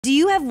Do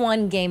you have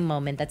one game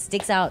moment that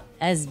sticks out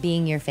as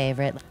being your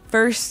favorite?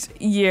 First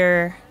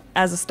year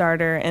as a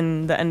starter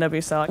in the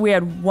NWSL, we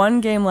had one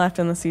game left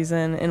in the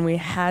season and we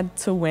had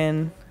to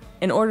win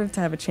in order to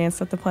have a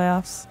chance at the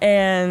playoffs.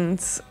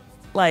 And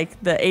like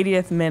the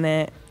 80th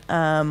minute,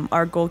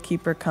 our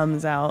goalkeeper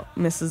comes out,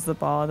 misses the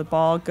ball. The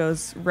ball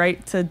goes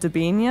right to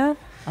Dabinia.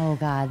 Oh,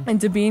 God. And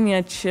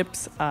Dabinia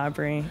chips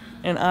Aubrey.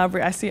 And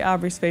Aubrey, I see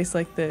Aubrey's face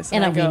like this.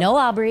 And we know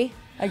Aubrey.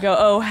 I go,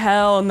 oh,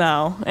 hell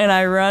no. And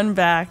I run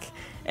back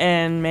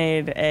and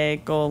made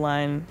a goal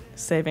line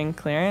saving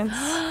clearance.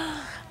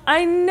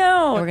 I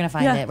know. We're going to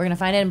find it. We're going to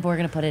find it and we're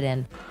going to put it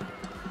in.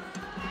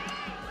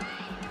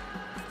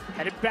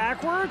 Headed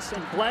backwards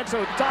and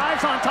Bledsoe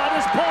dives on top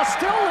of this ball,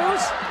 still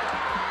loose.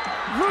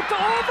 Looked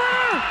over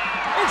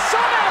and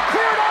somehow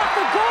cleared off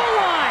the goal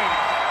line.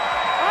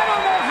 I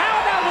don't know how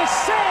that was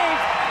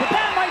saved, but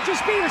that might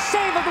just be your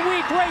save of the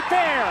week right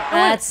there.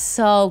 That's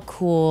so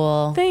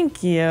cool.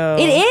 Thank you.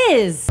 It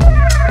is.